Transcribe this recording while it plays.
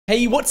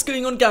Hey, what's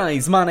going on,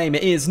 guys? My name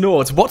is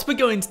Nort. What we're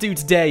going to do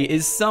today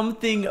is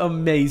something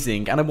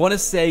amazing, and I want to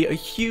say a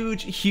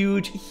huge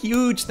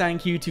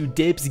thank you to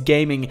Dibs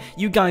Gaming.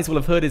 You guys will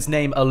have heard his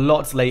name a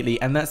lot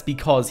lately, and that's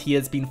because he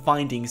has been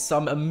finding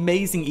some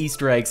amazing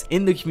Easter eggs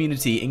in the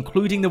community,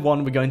 including the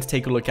one we're going to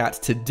take a look at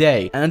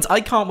today. And I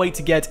can't wait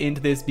to get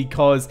into this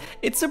because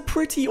it's a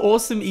pretty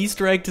awesome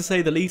Easter egg, to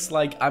say the least.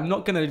 Like, I'm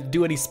not going to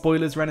do any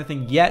spoilers or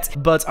anything yet,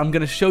 but I'm going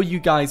to show you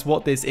guys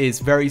what this is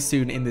very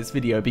soon in this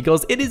video,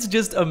 because it is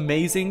just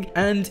amazing,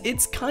 and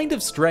it's kind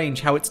of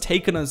strange how it's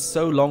taken us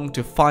so long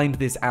to find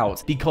this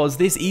out, because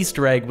this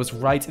Easter egg was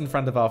right in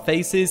front of our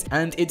faces,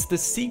 and it's the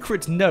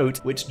secret note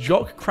which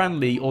Jock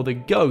Cranley, or the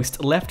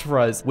ghost, left for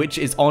us, which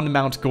is on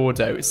Mount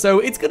Gordo. So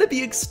it's going to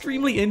be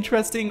extremely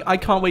interesting. I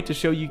can't wait to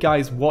show you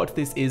guys what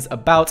this is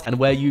about and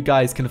where you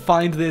guys can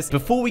find this.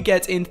 Before we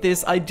get into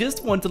this, I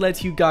just want to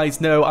let you guys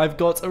know I've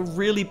got a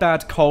really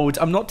bad cold.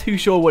 I'm not too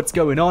sure what's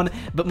going on,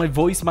 but my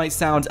voice might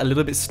sound a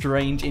little bit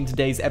strange in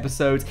today's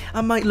episode.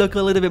 I might look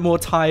a little bit more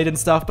tired and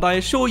stuff, but I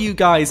assure you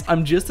guys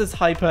I'm just as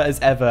hyper as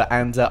ever,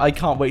 and I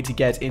can't wait to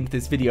get into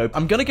this video.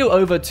 I'm gonna go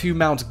over to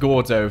Mount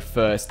Gordo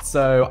first,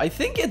 so I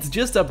think it's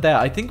just up there.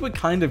 I think we're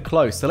kind of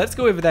close, so let's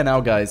go over there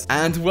now, guys.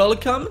 And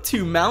welcome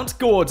to Mount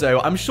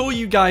Gordo. I'm sure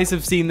you guys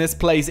have seen this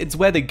place. It's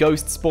where the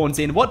ghost spawns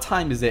in. What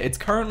time is it? It's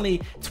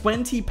currently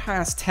 20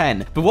 past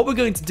 10, but what we're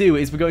going to do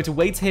is we're going to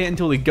wait here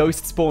until the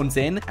ghost spawns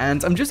in,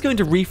 and I'm just going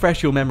to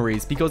refresh your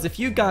memories, because if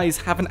you guys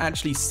haven't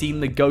actually seen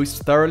the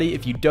ghost thoroughly,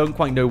 if you don't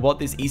quite know what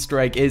this Easter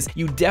egg is,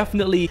 you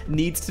definitely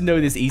need to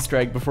know this Easter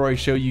egg before I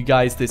show you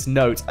guys this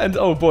note. And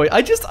oh boy,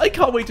 I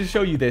can't wait to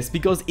show you this,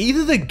 because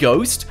either the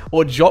ghost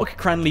or Jock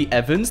Cranley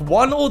Evans,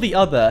 one or the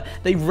other,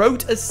 they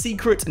wrote a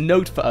secret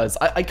note for us.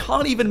 I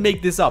can't even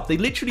make this up. They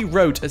literally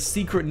wrote a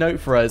secret note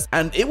for us,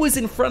 and it was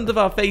in front of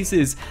our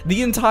faces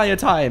the entire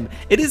time.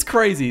 It is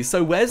crazy.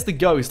 So where's the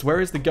ghost? Where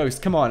is the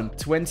ghost? Come on.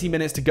 20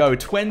 minutes to go.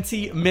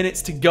 20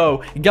 minutes to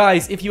go.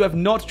 Guys, if you have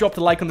not dropped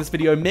a like on this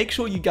video, make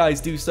sure you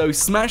guys do so.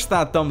 Smash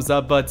that thumbs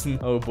up button.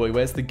 Oh boy,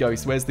 where's the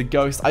ghost? Where's the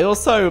ghost? I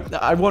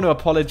want to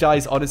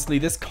apologize, honestly.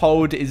 This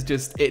cold is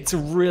just, it's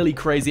really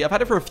crazy. I've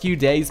had it for a few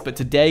days, but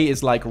today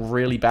is like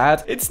really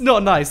bad. It's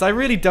not nice. I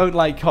really don't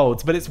like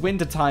colds, but it's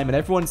winter time and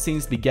everyone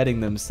seems to be getting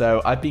them,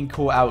 so I've been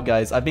caught out,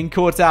 guys. I've been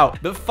caught out.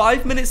 But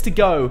 5 minutes to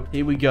go.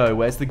 Here we go.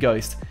 Where's the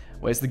ghost?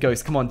 Where's the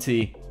ghost? Come on,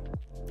 T.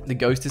 The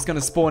ghost is going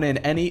to spawn in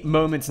any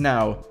moment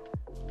now.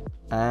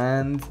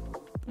 And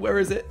where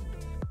is it?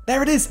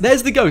 There it is.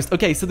 There's the ghost.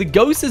 Okay, so the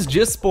ghost has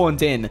just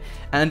spawned in,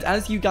 and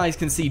as you guys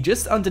can see,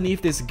 just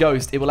underneath this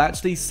ghost, it will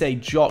actually say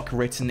Jock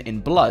written in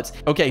blood.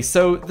 Okay,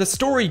 so the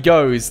story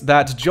goes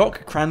that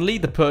Jock Cranley,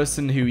 the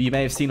person who you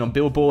may have seen on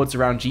billboards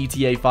around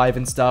GTA 5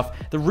 and stuff,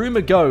 the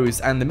rumor goes,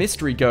 and the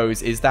mystery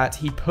goes, is that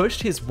he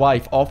pushed his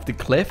wife off the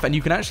cliff, and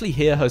you can actually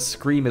hear her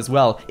scream as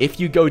well. If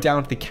you go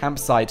down to the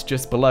campsite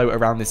just below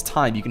around this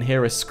time, you can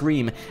hear her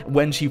scream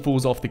when she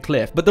falls off the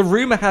cliff. But the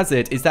rumor has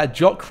it is that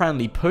Jock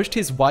Cranley pushed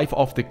his wife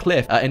off the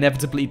cliff,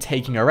 inevitably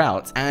taking her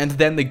out, and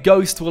then the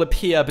ghost will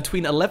appear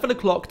between 11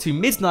 o'clock to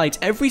midnight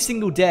every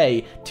single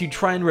day to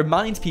try and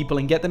remind people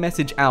and get the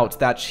message out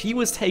that she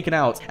was taken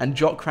out and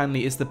Jock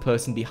Cranley is the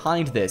person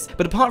behind this.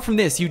 But apart from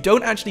this, you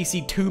don't actually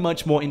see too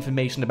much more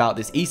information about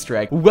this Easter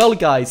egg. Well,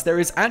 guys,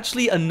 there is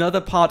actually another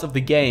part of the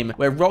game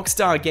where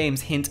Rockstar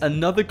Games hint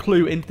another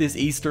clue into this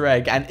Easter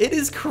egg, and it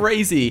is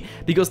crazy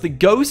because the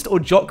ghost or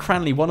Jock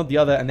Cranley, one or the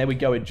other, and there we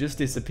go, it just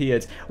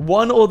disappeared.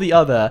 One or the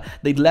other,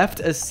 they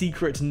left a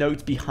secret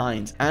note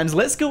behind. And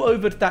let's go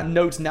over to that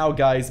note now,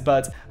 guys,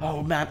 but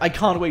oh man, I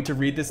can't wait to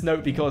read this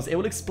note because it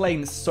will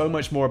explain so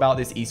much more about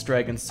this Easter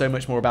egg and so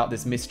much more about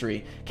this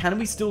mystery. Can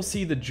we still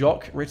see the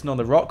Jock written on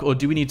the rock, or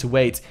do we need to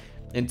wait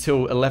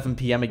until 11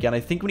 p.m. again? I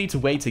think we need to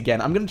wait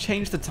again. I'm going to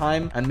change the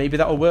time and maybe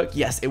that will work.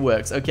 Yes, it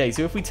works. Okay,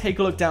 so if we take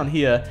a look down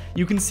here,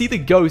 you can see the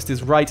ghost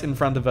is right in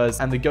front of us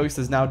and the ghost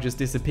has now just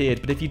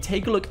disappeared. But if you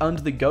take a look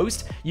under the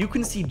ghost, you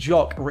can see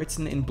Jock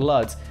written in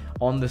blood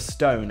on the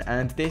stone,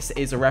 and this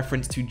is a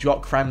reference to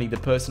Jock Cranley, the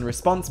person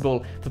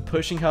responsible for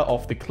pushing her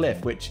off the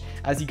cliff, which,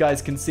 as you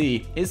guys can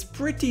see, is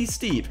pretty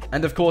steep.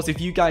 And of course, if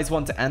you guys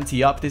want to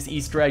ante up this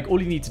Easter egg, all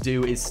you need to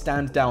do is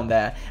stand down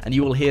there and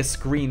you will hear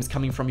screams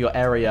coming from your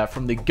area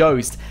from the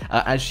ghost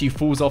as she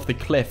falls off the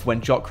cliff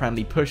when Jock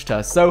Cranley pushed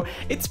her. So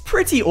it's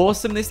pretty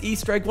awesome, this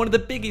Easter egg, one of the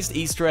biggest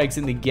Easter eggs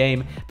in the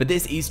game, but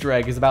this Easter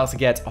egg is about to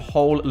get a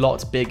whole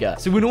lot bigger.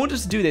 So in order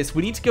to do this,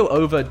 we need to go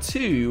over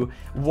to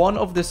one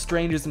of the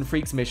Strangers and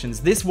Freaks missions.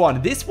 This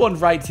one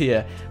right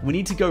here. We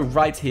need to go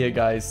right here,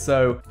 guys.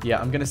 So yeah,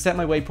 I'm gonna set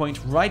my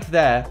waypoint right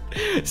there.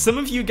 Some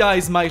of you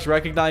guys might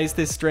recognize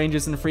this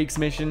Strangers and Freaks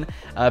mission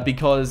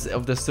because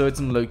of the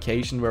certain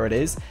location where it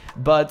is,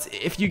 but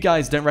if you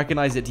guys don't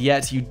recognize it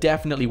yet, you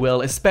definitely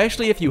will,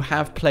 especially if you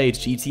have played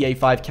GTA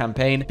 5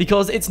 campaign,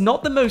 because it's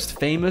not the most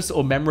famous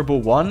or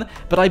memorable one,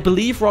 but I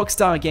believe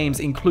Rockstar Games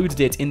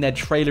included it in their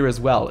trailer as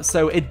well,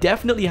 so it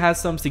definitely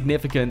has some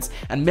significance,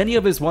 and many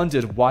of us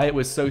wondered why it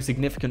was so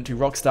significant to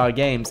Rockstar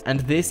Games. out. And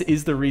this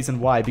is the reason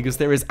why, because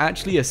there is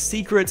actually a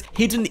secret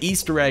hidden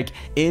Easter egg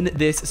in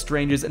this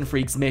Strangers and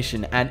Freaks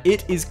mission, and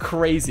it is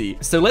crazy.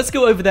 So let's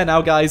go over there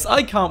now, guys.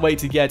 I can't wait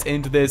to get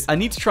into this. I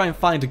need to try and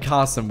find a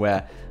car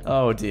somewhere.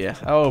 Oh dear.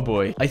 Oh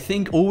boy. I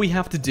think all we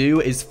have to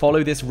do is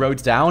follow this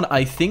road down.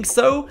 I think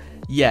so.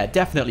 Yeah,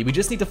 definitely. We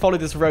just need to follow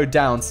this road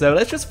down. So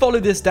let's just follow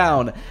this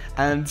down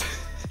and...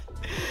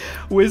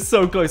 We're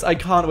so close. I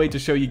can't wait to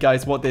show you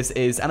guys what this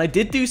is. And I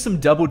did do some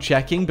double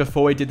checking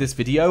before I did this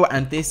video,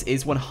 and this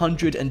is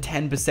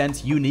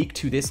 110% unique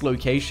to this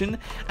location.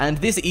 And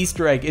this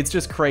Easter egg, it's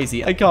just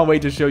crazy. I can't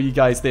wait to show you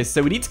guys this.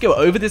 So we need to go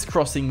over this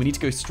crossing. We need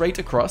to go straight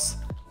across.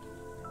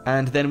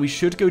 And then we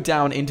should go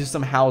down into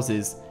some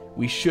houses.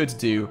 We should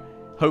do.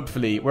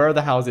 Hopefully. Where are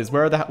the houses?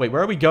 Where are the... Wait,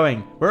 where are we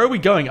going? Where are we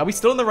going? Are we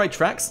still on the right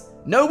tracks?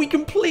 No, we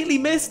completely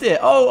missed it.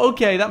 Oh,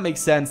 okay. That makes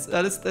sense.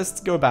 Let's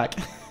go back.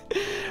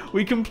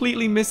 We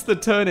completely missed the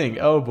turning.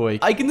 Oh boy.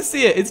 I can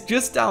see it. It's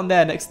just down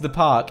there next to the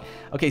park.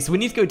 Okay, so we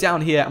need to go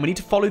down here and we need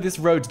to follow this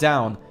road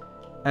down.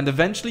 And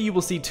eventually you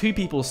will see two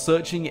people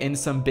searching in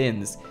some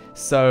bins.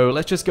 So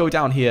let's just go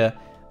down here.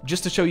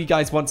 Just to show you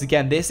guys once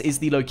again, this is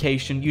the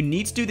location. You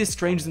need to do this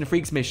Strangers and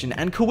Freaks mission,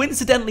 and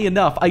coincidentally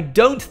enough, I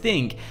don't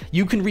think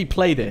you can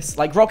replay this.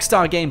 Like,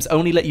 Rockstar Games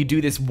only let you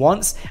do this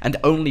once, and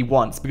only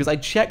once, because I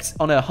checked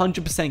on a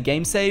 100%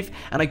 game save,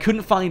 and I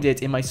couldn't find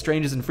it in my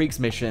Strangers and Freaks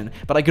mission,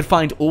 but I could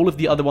find all of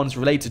the other ones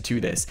related to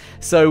this.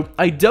 So,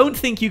 I don't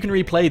think you can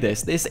replay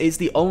this. This is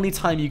the only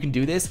time you can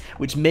do this,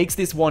 which makes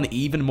this one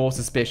even more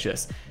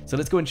suspicious. So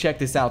let's go and check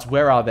this out.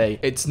 Where are they?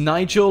 It's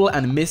Nigel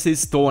and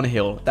Mrs.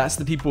 Thornhill. That's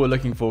the people we're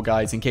looking for,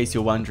 guys, in case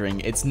you're wondering.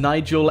 It's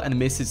Nigel and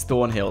Mrs.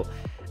 Thornhill.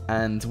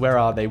 And where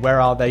are they?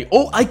 Where are they?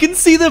 Oh, I can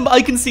see them!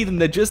 I can see them!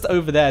 They're just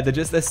over there.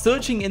 They're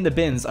searching in the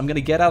bins. I'm gonna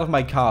get out of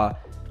my car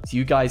so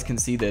you guys can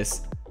see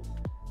this.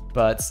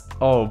 But,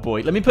 oh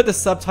boy. Let me put the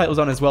subtitles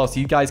on as well so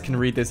you guys can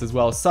read this as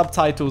well.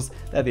 Subtitles.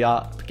 There they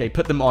are. Okay,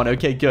 put them on.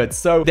 Okay, good.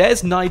 So,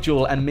 there's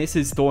Nigel and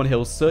Mrs.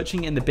 Thornhill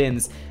searching in the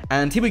bins.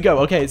 And here we go.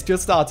 Okay, it's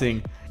just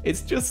starting.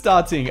 It's just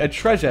starting. A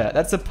treasure.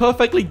 That's a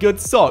perfectly good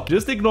sock.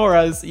 Just ignore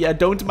us. Yeah,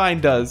 don't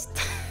mind us.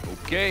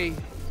 Okay.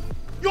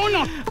 You're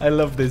not... I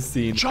love this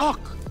scene. Jock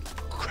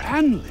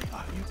Cranley,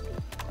 are you?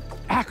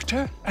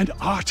 Actor and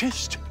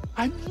artist?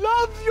 I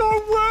love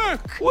your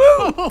work. Woo!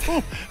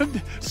 Oh,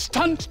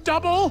 stunt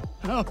double.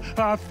 Oh,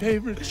 our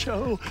favorite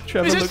show.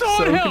 Trevor Mrs. looks so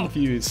Thornhill,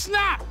 confused.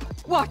 Snap.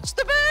 Watch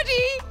the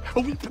birdie!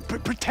 Oh,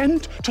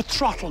 pretend to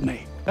throttle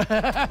me.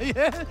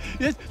 Yes,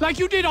 yes, like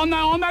you did on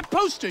that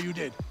poster you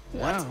did.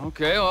 Yeah,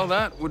 okay, well,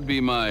 that would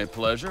be my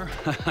pleasure.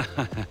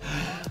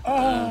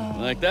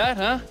 Like that,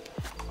 huh?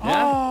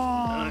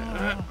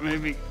 Yeah?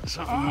 Maybe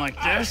something like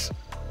this?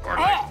 Or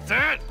like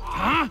that?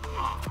 Huh?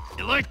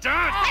 You like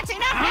that? That's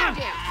enough, now, You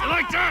dear.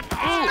 like that?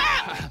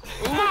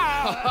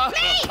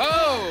 Please!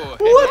 Oh!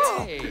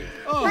 What? Hey.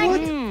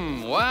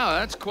 What? Wow,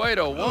 that's quite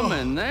a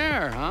woman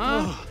there,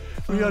 huh?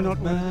 We are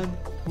not Man.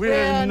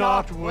 We're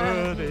not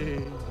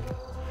worthy.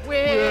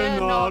 We're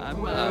not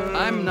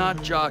I'm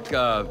not Jock,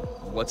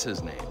 what's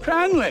his name?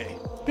 Cranley,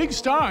 big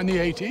star in the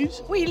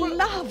 80s. We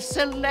love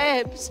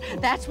celebs.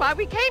 That's why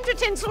we came to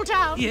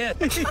Tinseltown. Yeah.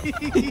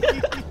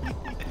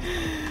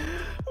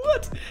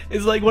 What?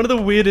 It's like one of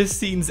the weirdest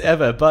scenes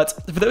ever, but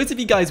for those of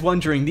you guys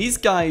wondering, these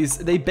guys,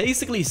 they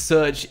basically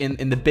search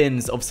in the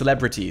bins of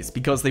celebrities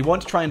because they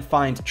want to try and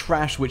find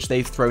trash which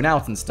they've thrown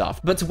out and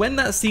stuff. But when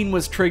that scene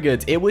was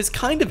triggered, it was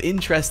kind of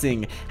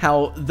interesting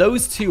how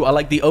those two are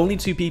like the only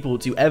two people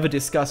to ever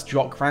discuss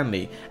Jock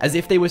Cranley, as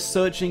if they were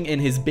searching in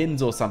his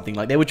bins or something,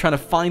 like they were trying to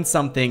find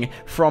something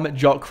from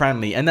Jock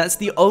Cranley, and that's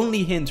the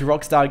only hint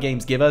Rockstar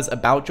Games give us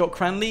about Jock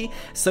Cranley,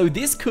 so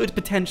this could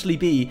potentially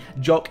be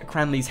Jock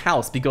Cranley's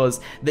house because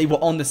they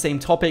were on the same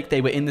topic, they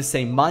were in the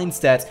same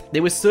mindset, they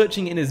were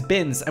searching in his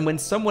bins, and when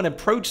someone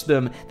approached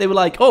them, they were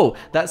like, oh,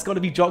 that's got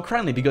to be Jock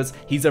Cranley because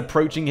he's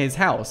approaching his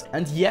house.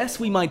 And yes,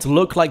 we might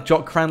look like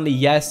Jock Cranley,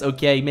 yes,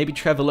 okay, maybe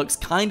Trevor looks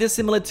kind of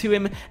similar to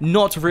him,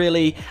 not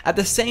really. At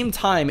the same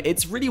time,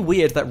 it's really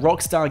weird that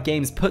Rockstar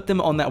Games put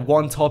them on that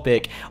one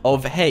topic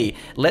of, hey,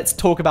 let's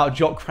talk about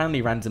Jock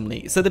Cranley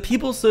randomly. So the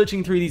people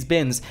searching through these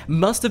bins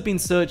must have been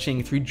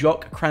searching through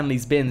Jock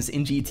Cranley's bins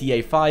in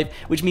GTA 5,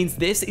 which means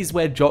this is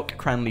where Jock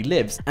Cranley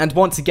lives. And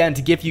once again,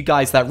 to give you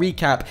guys that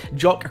recap,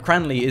 Jock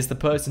Cranley is the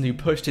person who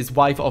pushed his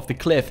wife off the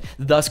cliff,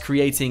 thus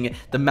creating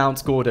the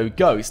Mount Gordo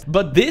ghost.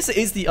 But this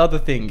is the other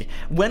thing.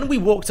 When we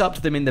walked up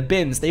to them in the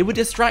bins, they were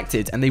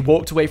distracted and they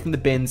walked away from the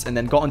bins and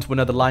then got into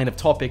another line of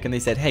topic and they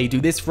said, hey, do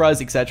this for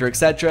us,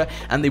 etc.,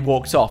 and they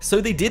walked off.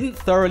 So they didn't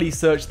thoroughly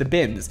search the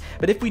bins.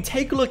 But if we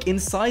take a look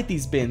inside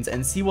these bins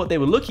and see what they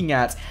were looking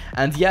at,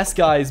 and yes,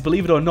 guys,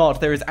 believe it or not,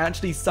 there is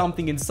actually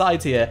something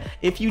inside here.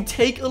 If you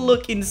take a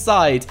look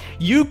inside,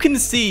 you can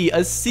see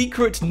a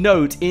secret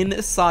note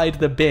inside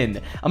the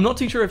bin. I'm not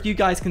too sure if you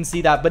guys can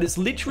see that, but it's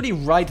literally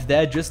right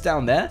there, just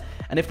down there.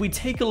 And if we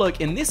take a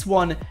look in this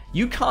one,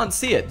 you can't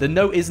see it. The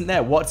note isn't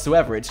there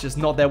whatsoever. It's just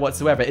not there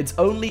whatsoever. It's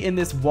only in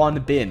this one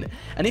bin.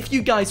 And if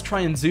you guys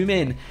try and zoom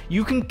in,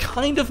 you can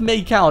kind of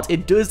make out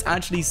it does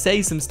actually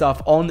say some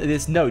stuff on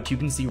this note. You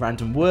can see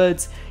random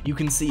words. You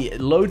can see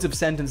loads of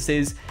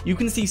sentences. You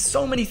can see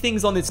so many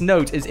things on this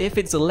note as if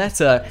it's a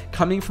letter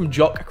coming from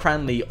Jock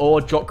Cranley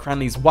or Jock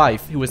Cranley's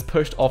wife who was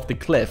pushed off the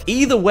cliff.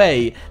 Either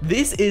way,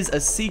 this is a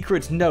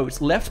secret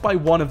note left by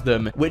one of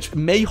them which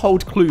may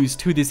hold clues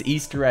to this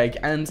Easter egg,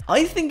 and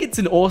I think it's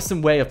an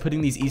awesome way of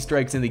putting these Easter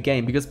eggs in the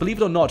game because, believe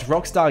it or not,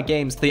 Rockstar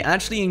Games, they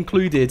actually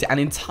included an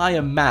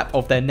entire map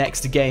of their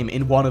next game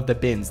in one of the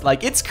bins.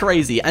 Like, it's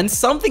crazy. And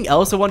something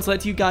else I want to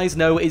let you guys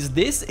know is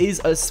this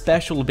is a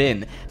special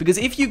bin, because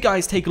if you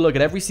guys take a look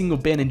at every single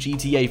bin in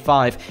GTA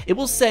 5, it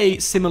will say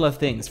similar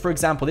things. For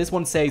example, this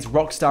one says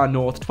Rockstar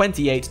North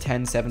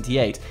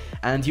 281078,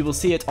 and you will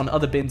see it on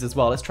other bins as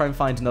well. Let's try and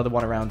find another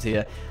one around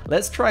here.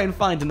 Let's try and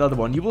find another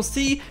one. You will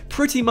see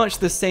pretty much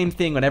the same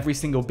thing on every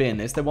single bin.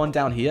 Is there one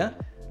down here?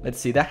 Let's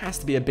see, there has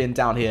to be a bin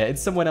down here.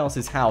 It's someone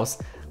else's house.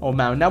 Oh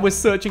man, now we're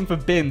searching for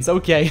bins.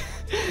 Okay,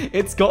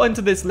 it's gotten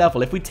to this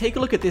level. If we take a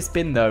look at this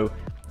bin though,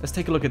 let's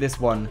take a look at this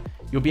one.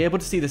 You'll be able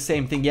to see the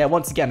same thing. Yeah,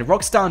 once again,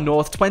 Rockstar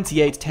North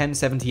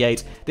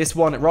 281078. This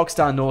one,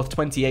 Rockstar North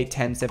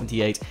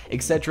 281078,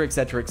 etc,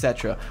 etc,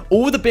 etc.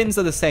 All the bins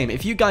are the same.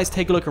 If you guys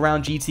take a look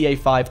around GTA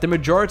 5, the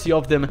majority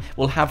of them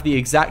will have the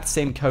exact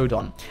same code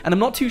on. And I'm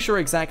not too sure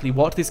exactly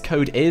what this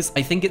code is.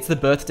 I think it's the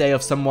birthday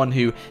of someone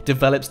who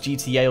develops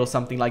GTA or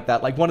something like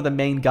that, like one of the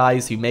main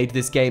guys who made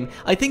this game.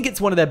 I think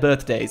it's one of their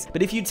birthdays.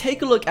 But if you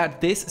take a look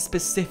at this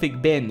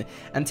specific bin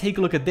and take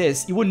a look at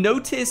this, you will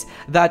notice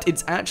that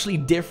it's actually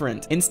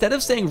different. Instead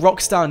of saying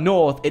Rockstar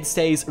North, it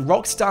says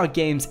Rockstar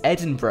Games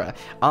Edinburgh,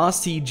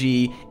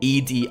 RCG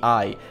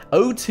EDI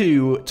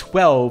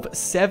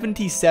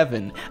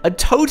 02/12/77. A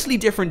totally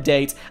different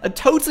date, a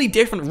totally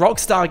different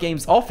Rockstar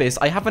Games office.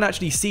 I haven't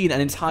actually seen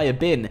an entire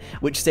bin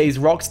which says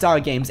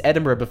Rockstar Games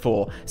Edinburgh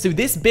before. So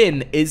this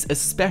bin is a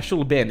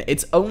special bin.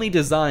 It's only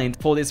designed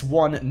for this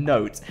one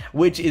note,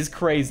 which is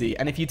crazy.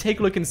 And if you take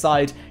a look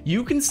inside,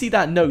 you can see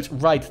that note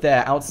right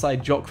there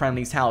outside Jock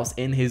Cranley's house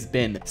in his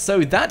bin. So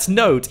that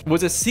note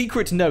was a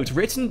secret note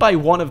written by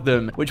one of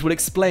them, which will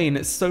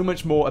explain so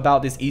much more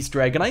about this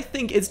Easter egg, and I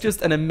think it's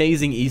just an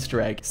amazing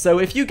Easter egg. So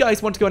if you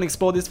guys want to go and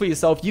explore this for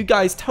yourself, you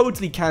guys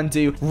totally can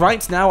do.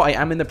 Right now, I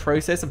am in the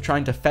process of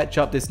trying to fetch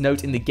up this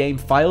note in the game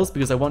files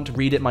because I want to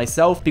read it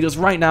myself, because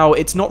right now,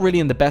 it's not really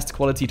in the best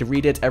quality to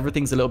read it.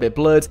 Everything's a little bit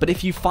blurred, but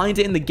if you find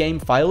it in the game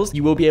files,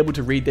 you will be able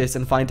to read this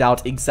and find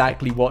out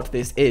exactly what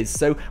this is.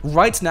 So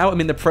right now,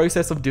 I'm in the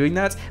process of doing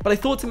that, but I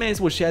thought I may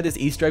as well share this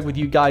Easter egg with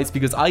you guys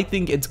because I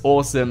think it's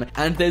awesome,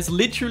 and there's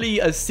literally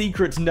a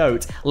secret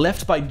note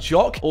left by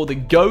Jock or the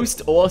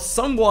ghost or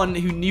someone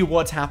who knew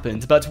what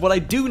happened. But what I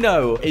do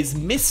know is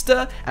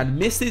Mr.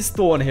 and Mrs.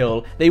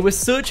 Thornhill, they were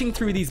searching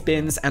through these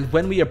bins, and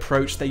when we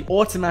approached, they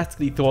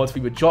automatically thought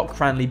we were Jock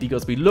Cranley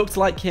because we looked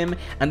like him,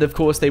 and of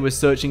course they were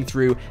searching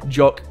through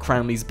Jock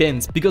Cranley's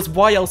bins, because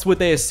why else would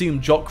they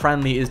assume Jock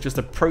Cranley is just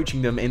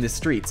approaching them in the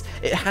streets?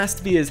 It has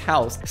to be his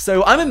house.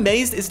 So I'm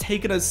amazed it's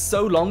taken us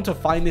so long to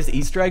find this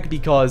Easter egg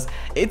because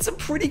it's a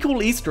pretty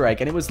cool Easter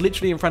egg, and it was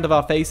literally in front of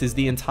our faces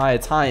the entire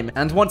time.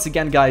 And once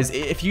again, guys,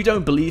 if you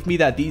don't believe me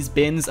that these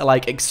bins are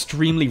like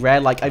extremely rare,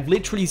 like I've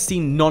literally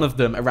seen none of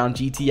them around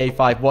GTA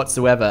 5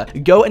 whatsoever,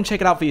 go and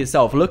check it out for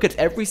yourself. Look at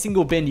every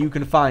single bin you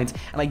can find,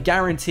 and I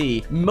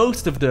guarantee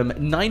most of them,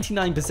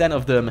 99%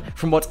 of them,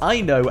 from what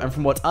I know and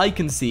from what I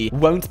can see,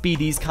 won't be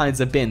these kinds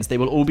of bins. They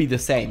will all be the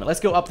same. Let's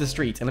go up the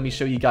street and let me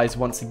show you guys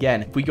once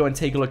again. If we go and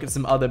take a look at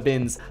some other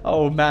bins,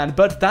 oh man,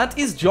 but that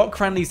is Jock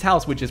Cranley's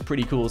house, which is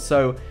pretty cool.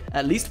 So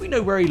at least we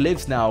know where he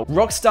lives now.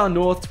 Rockstar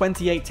North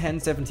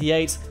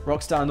 281078,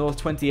 Rockstar North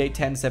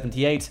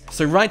 281078.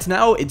 So right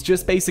now, it's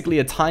just basically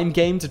a time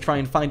game to try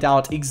and find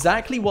out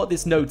exactly what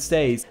this note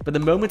says. But the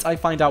moment I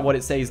find out what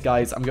it says,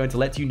 guys, I'm going to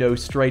let you know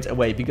straight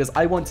away because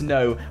I want to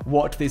know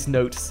what this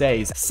note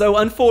says. So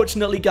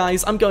unfortunately,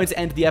 guys, I'm going to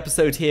end the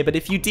episode here. But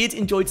if you did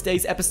enjoy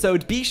today's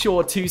episode, be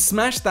sure to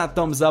smash that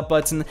thumbs up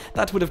button.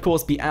 That would, of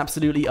course, be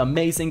absolutely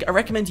amazing. I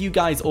recommend you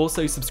guys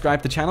also subscribe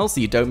to the channel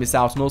so you don't miss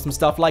out on awesome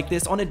stuff like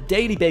this on a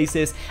daily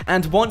basis.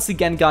 And once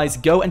again, guys,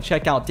 go and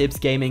check out Dibs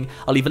Gaming.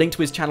 I'll leave a link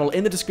to his channel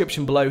in the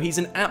description below. He's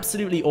an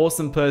absolutely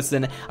awesome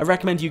person. I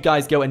recommend you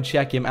guys go and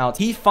check him out.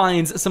 He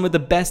finds some of the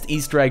best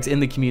Easter eggs in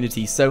the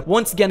community. So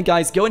once again,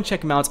 guys, go and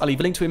check him out. I'll leave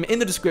a link to him in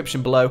the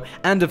description below.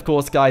 And of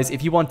course, guys,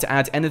 if you want to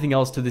add anything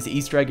else to this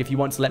Easter egg, if you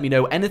want to let me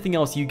know anything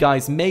else you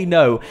guys may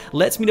know,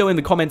 let me know in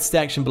the comments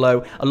section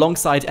below,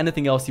 alongside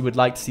anything else you would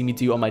like to see me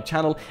do on my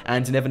channel.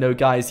 And you never know,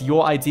 guys,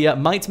 your idea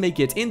might make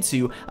it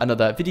into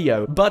another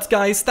video. But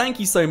guys, thank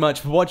you so much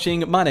for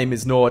watching. My name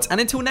is Nort, and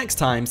until next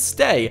time,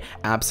 stay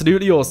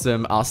absolutely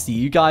awesome. I'll see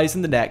you guys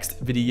in the next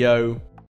video.